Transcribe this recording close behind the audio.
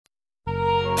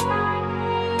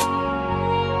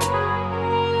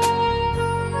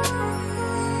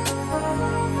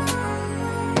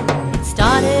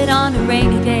a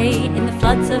rainy day in the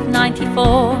floods of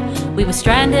 '94. We were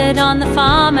stranded on the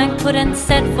farm and couldn't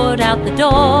set foot out the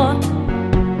door.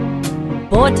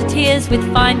 Bored to tears with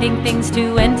finding things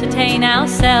to entertain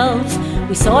ourselves,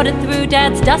 we sorted through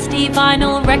Dad's dusty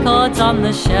vinyl records on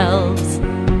the shelves.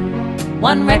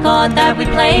 One record that we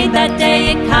played that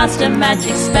day, it cast a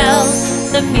magic spell.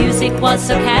 The music was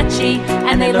so catchy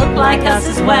and they looked like us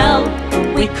as well.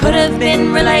 We could have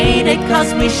been related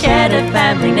cause we shared a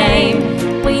family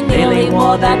name. We nearly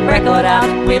wore that record out,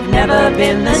 we've never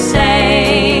been the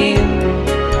same.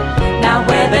 Now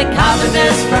we're the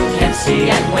Carpenters from Kempsey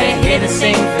and we're here to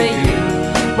sing for you.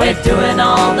 We're doing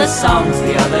all the songs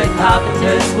the other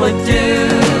Carpenters would do.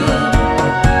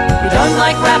 We don't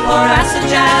like rap or acid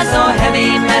jazz or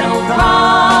heavy metal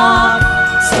rock,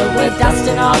 so we're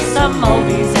dusting off some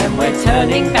oldies and we're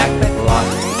turning back the clock.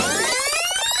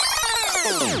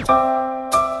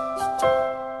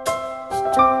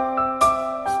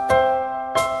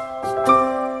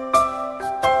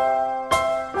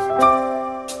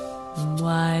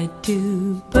 Why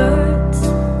do birds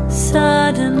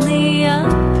suddenly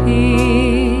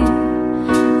appear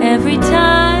every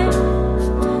time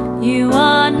you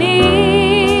are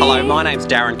near? Hello, my name's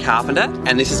Darren Carpenter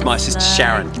and this is my sister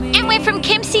Sharon. And we're from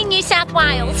Kempsey, New South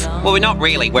Wales. Well, we're not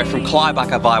really, we're from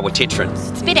Clybucka via Wititron.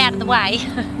 It's a bit out of the way.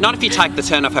 Not if you take the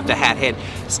turn off after Hat Head,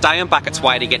 stay on Bucket's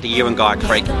Way to get to Guy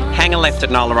Creek, hang a left at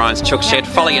Nolarone's Chook Shed,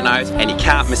 follow your nose and you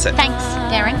can't miss it. Thanks,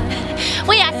 Darren.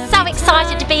 We are so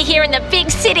excited to be here in the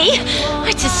big city.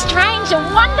 It's a strange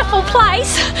and wonderful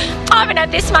place. I haven't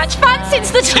had this much fun since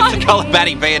the time... Since the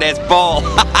Colabatti Viennese ball.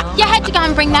 You had to go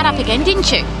and bring that up again,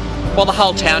 didn't you? Well, the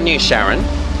whole town knew, Sharon.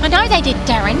 I know they did,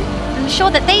 Darren. I'm sure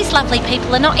that these lovely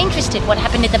people are not interested what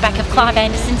happened in the back of Clive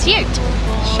Anderson's ute.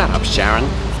 Shut up, Sharon.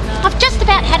 I've just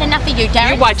about had enough of you,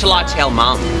 Darren. You wait till I tell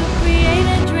Mum. Create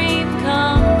a dream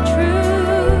come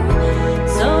true,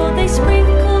 so they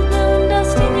sprinkle